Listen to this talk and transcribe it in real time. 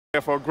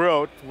for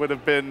growth would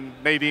have been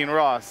Nadine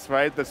Ross,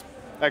 right? This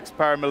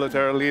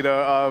ex-paramilitary leader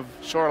of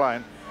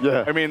Shoreline.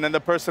 Yeah. I mean, and the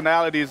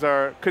personalities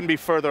couldn't be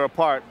further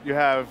apart. You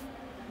have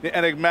the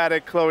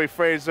enigmatic Chloe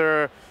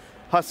Fraser,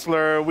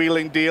 hustler,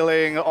 wheeling,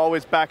 dealing,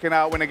 always backing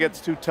out when it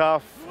gets too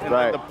tough. And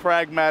then the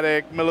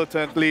pragmatic,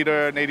 militant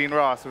leader, Nadine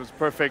Ross. It was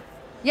perfect.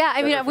 Yeah,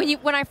 I mean,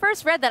 when I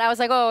first read that, I was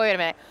like, oh, wait a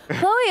minute.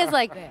 Chloe is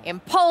like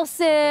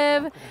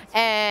impulsive,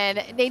 and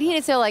Nadine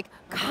is so like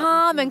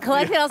calm and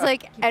collected. I was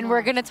like, and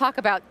we're going to talk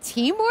about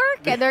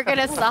teamwork, and they're going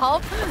to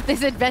solve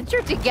this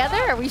adventure together?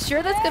 Are we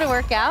sure that's going to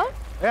work out?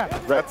 Yeah,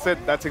 that's it.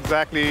 That's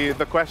exactly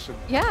the question.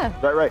 Yeah.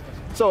 Right.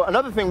 So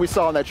another thing we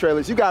saw in that trailer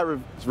is you guys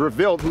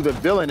revealed who the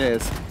villain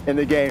is in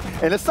the game.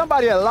 And it's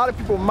somebody that a lot of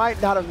people might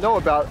not have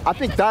known about. I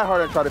think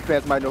diehard Uncharted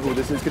fans might know who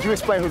this is. Could you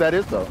explain who that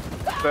is, though?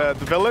 The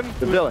villain?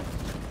 The villain.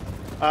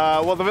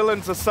 Well, the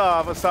villain's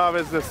Asav. Asav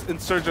is this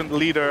insurgent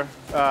leader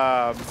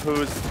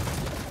who's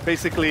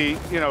basically,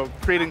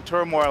 creating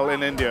turmoil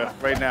in India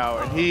right now.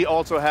 And he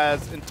also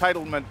has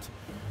entitlement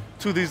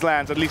to these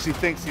lands, at least he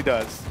thinks he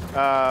does.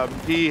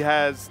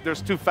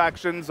 There's two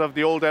factions of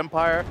the old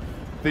empire,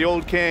 the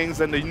old kings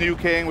and the new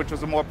king, which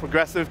was a more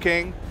progressive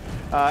king.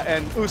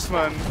 And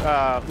Usman,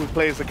 who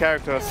plays the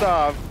character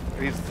Asav,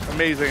 he's an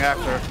amazing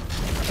actor,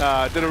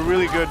 did a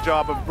really good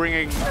job of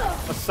bringing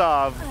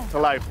Asav to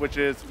life, which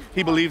is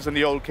he believes in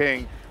the old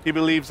king. He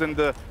believes in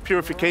the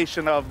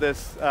purification of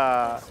this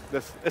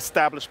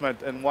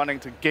establishment and wanting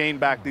to gain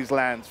back these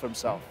lands for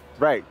himself.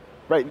 Right.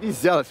 These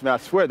zealots, man, I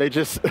swear, they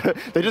just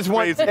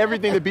want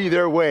everything to be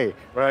their way.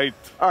 Right.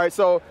 All right,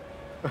 so,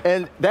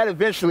 and that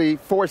eventually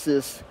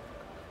forces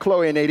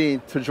Chloe and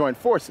Nadine to join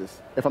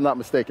forces, if I'm not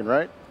mistaken,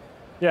 right?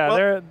 Yeah,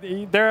 well,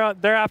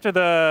 they're after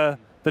the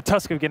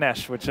Tusk of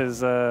Ganesh, which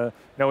is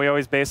we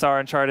always base our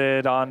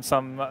Uncharted on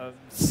some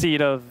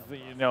seed of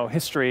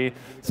history.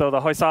 So the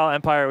Hoysala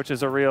Empire, which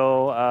is a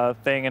real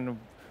thing, and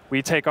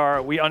we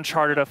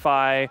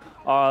Unchartedify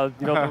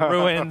the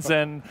ruins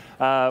and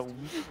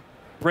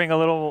bring a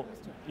little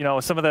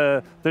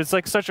there's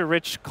like such a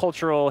rich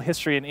cultural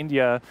history in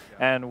India,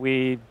 and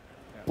we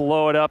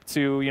blow it up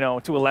to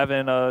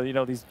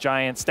 11 these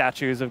giant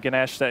statues of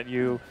Ganesh that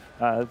you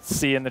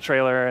see in the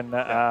trailer, and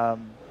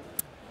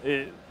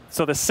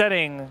so the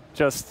setting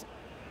just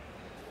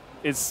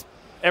is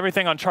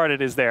everything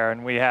Uncharted is there,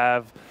 and we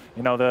have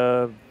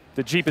the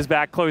Jeep is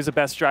back. Chloe's the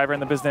best driver in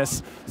the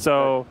business,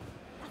 so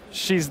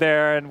she's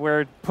there, and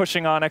we're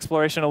pushing on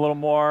exploration a little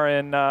more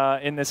in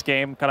this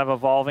game, kind of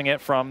evolving it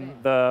from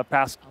the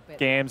past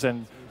games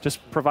and just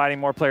providing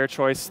more player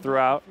choice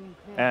throughout.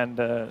 And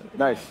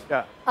nice.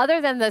 Yeah.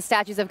 Other than the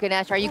statues of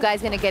Ganesh, are you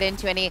guys going to get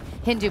into any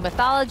Hindu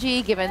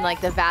mythology, given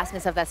like the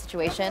vastness of that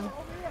situation?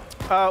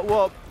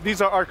 Well, these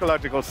are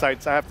archaeological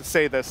sites. I have to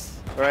say this,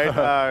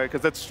 right?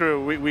 Because that's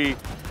true.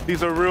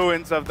 These are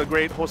ruins of the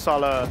great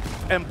Hoysala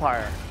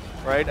Empire,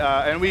 right?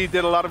 And we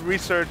did a lot of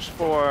research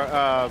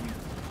to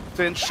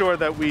ensure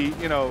that we,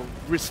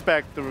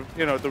 respect the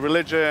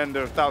religion.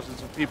 There are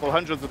thousands of people,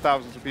 hundreds of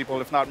thousands of people,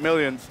 if not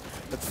millions,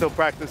 that still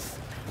practice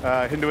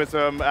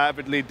Hinduism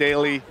avidly,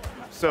 daily.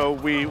 So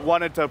we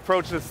wanted to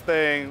approach this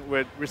thing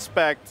with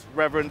respect,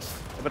 reverence,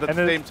 but at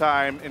the same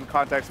time in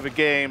context of a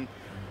game.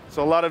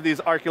 So a lot of these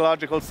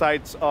archaeological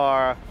sites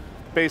are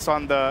based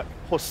on the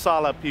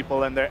Hoysala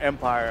people and their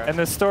empire. And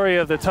the story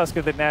of the Tusk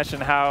of Ganesh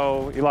and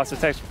how he lost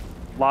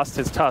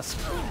his tusk,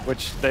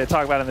 which they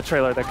talk about in the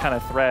trailer, that kind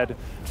of thread,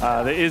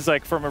 that is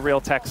like from a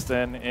real text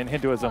in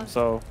Hinduism.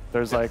 So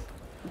there's like,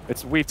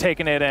 we've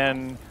taken it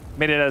and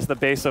made it as the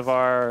base of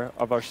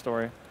our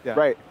story. Yeah.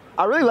 Right.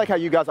 I really like how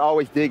you guys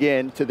always dig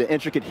into the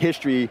intricate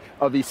history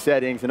of these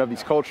settings and of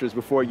these cultures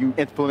before you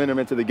implement them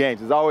into the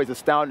games. It's always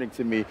astounding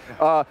to me.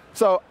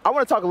 So I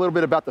want to talk a little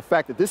bit about the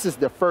fact that this is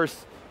the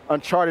first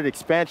Uncharted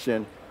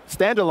expansion,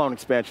 standalone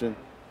expansion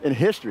in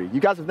history. You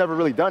guys have never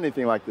really done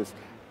anything like this.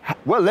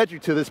 What led you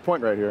to this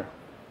point right here?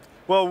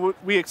 Well,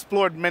 we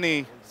explored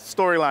many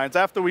storylines.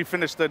 After we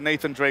finished the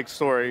Nathan Drake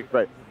story,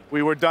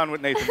 we were done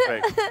with Nathan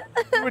Drake.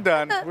 We were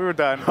done.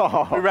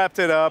 Oh. We wrapped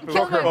it up.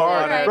 Broke her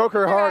heart. Right. Broke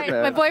her heart, right.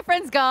 man. My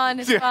boyfriend's gone.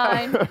 It's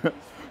fine.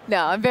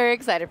 No, I'm very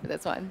excited for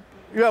this one.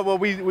 Yeah, well,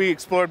 we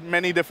explored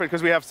many different,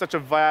 because we have such a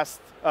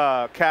vast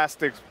cast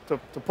to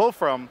pull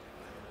from.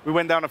 We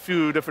went down a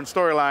few different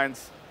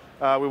storylines.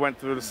 We went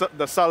through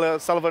the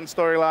Sullivan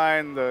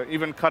storyline.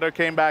 Even Cutter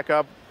came back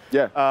up.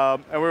 Yeah.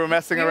 And we were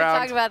messing around. We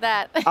were talking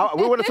about that.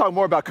 We want to talk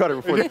more about Cutter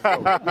before this.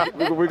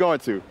 We're going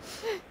to.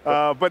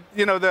 But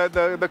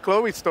the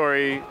Chloe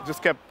story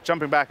just kept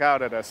jumping back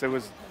out at us. It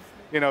was,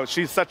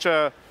 she's such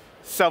a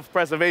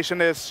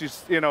self-preservationist.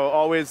 She's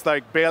always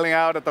like bailing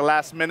out at the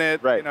last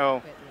minute. Right.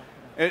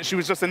 And she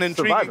was just an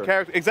intriguing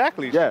character.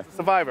 Exactly. Yeah. She's a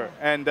survivor.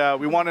 And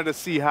we wanted to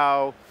see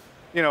how,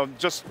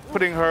 just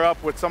putting her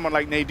up with someone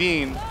like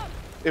Nadine,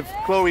 if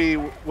Chloe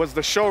was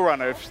the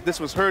showrunner, if this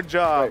was her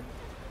job.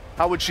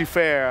 How would she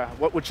fare?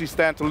 What would she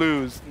stand to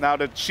lose now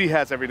that she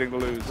has everything to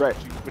lose? Right.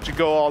 Would she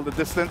go all the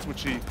distance? Would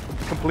she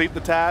complete the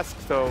task?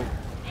 So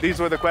these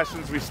were the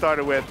questions we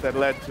started with that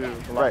led to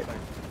the last thing.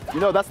 You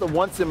know, that's the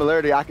one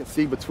similarity I can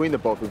see between the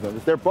both of them.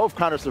 Is they're both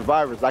kind of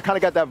survivors. I kind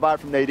of got that vibe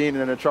from Nadine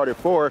in Uncharted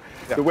 4,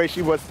 the way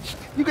she was,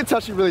 you could tell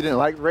she really didn't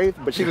like Wraith,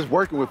 but she was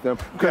working with them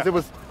because it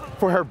was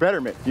for her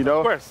betterment, you know?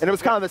 Of course. And it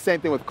was kind of the same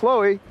thing with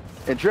Chloe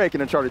and Drake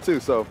in Uncharted 2,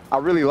 so I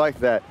really like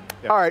that.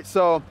 All right,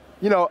 so,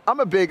 you know, I'm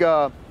a big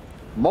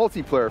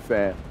multiplayer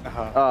fan.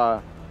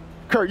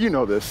 Kurt, you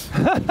know this.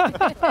 You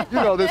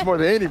know this more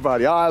than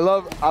anybody. I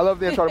love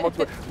the Uncharted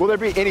multiplayer. Will there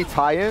be any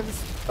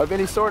tie-ins of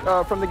any sort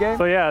from the game?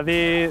 So yeah,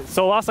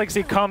 so Lost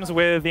Legacy comes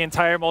with the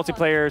entire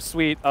multiplayer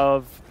suite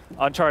of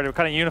Uncharted. We're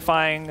kind of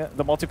unifying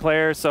the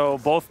multiplayer. So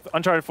both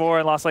Uncharted 4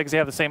 and Lost Legacy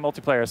have the same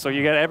multiplayer. So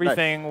you get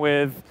everything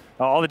with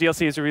all the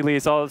DLCs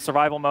released, all the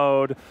survival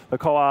mode, the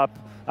co-op,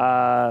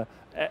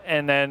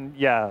 and then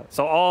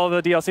so all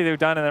the DLC that we've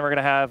done, and then we're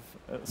gonna have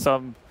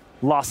some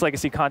Lost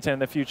Legacy content in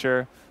the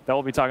future that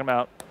we'll be talking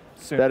about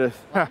soon. That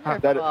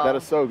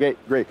is so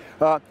great.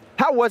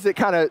 How was it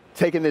kind of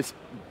taking this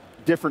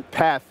different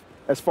path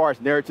as far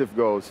as narrative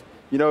goes?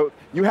 You know,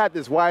 you had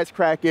this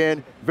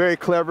wisecracking, very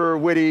clever,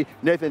 witty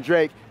Nathan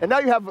Drake, and now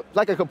you have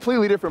like a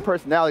completely different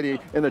personality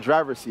in the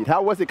driver's seat.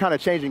 How was it kind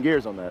of changing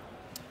gears on that?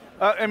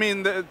 I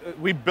mean,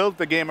 we built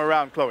the game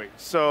around Chloe,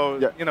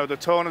 so you know the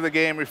tone of the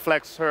game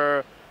reflects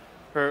her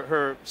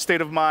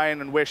state of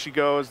mind and where she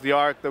goes, the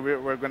arc that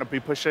we're going to be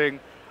pushing.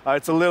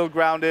 It's a little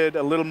grounded,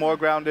 a little more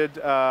grounded,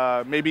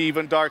 maybe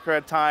even darker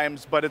at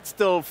times, but it's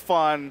still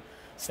fun.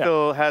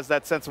 Still has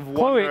that sense of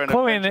wonder.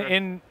 Chloe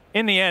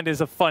in the end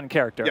is a fun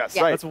character. Yes,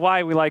 That's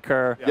why we like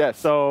her. Yes.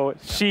 So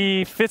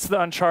she fits the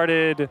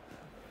Uncharted,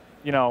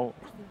 you know,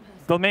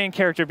 the main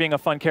character being a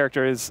fun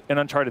character is an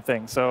Uncharted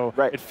thing. So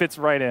it fits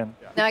right in.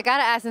 Now I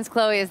gotta ask, since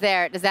Chloe is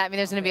there, does that mean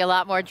there's gonna be a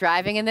lot more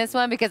driving in this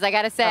one? Because I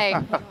gotta say,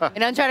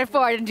 in Uncharted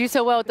 4, I didn't do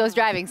so well with those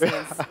driving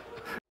scenes.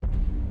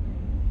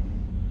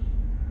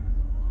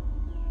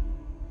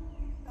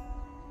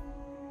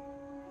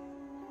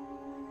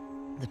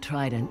 The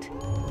trident,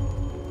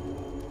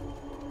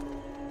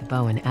 the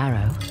bow and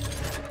arrow,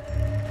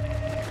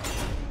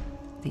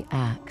 the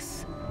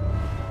axe,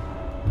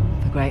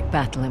 the great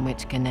battle in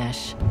which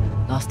Ganesh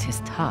lost his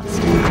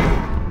tusk.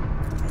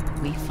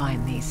 We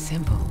find these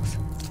symbols.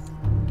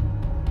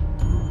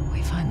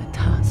 We find the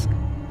tusk.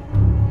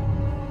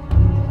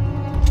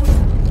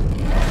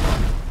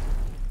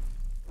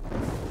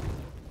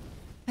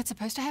 That's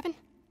supposed to happen?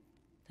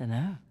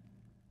 Dunno.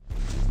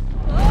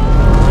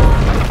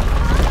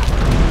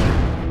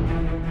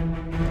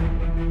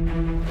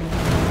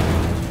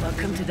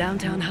 Welcome to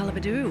downtown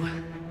Halabadu.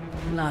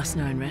 Last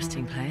known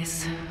resting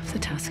place of the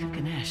Tusk of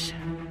Ganesh.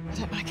 I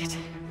don't like it.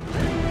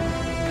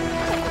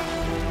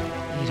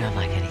 You don't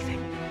like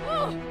anything.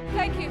 Oh,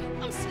 thank you.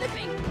 I'm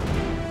slipping.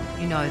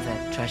 You know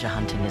that treasure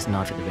hunting is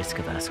not at the risk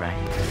of us, right?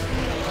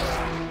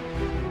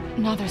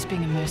 Neither is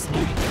being a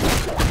mercenary.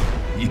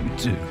 You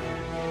two.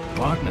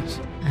 Partners.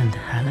 And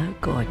hello,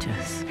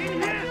 gorgeous.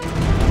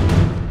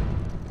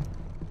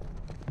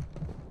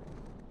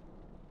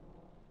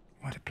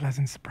 What a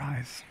pleasant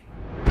surprise.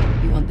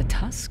 You want the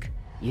tusk?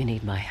 You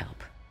need my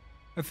help.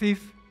 A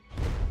thief?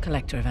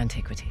 Collector of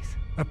antiquities.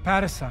 A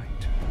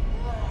parasite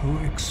who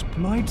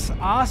exploits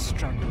our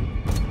struggle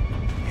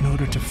in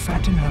order to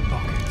fatten her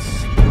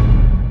pockets.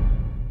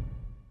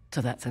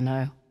 So that's a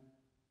no.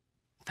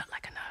 Felt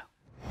like a no.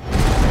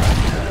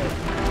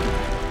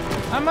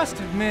 I must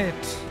admit,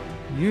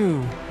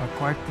 you are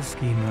quite the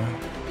schemer.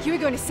 You were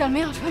going to sell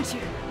me out, weren't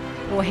you?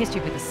 Your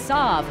history with the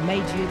Sav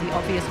made you the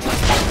obvious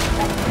choice.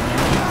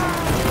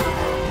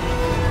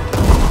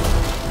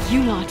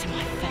 You lied to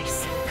my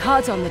face.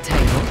 Cards on the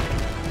table.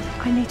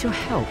 I need your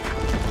help.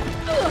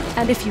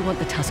 And if you want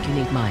the tusk, you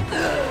need mine.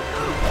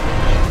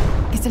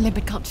 Guess a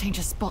limpet can't change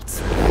his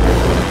spots.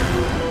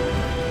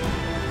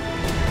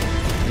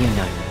 You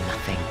know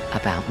nothing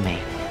about me.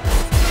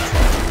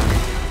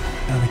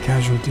 Another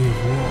casualty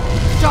of war.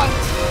 Don't!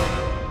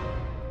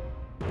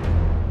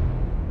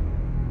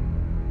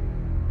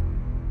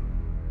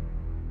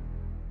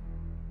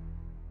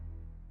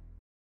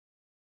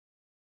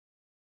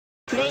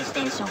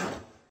 PlayStation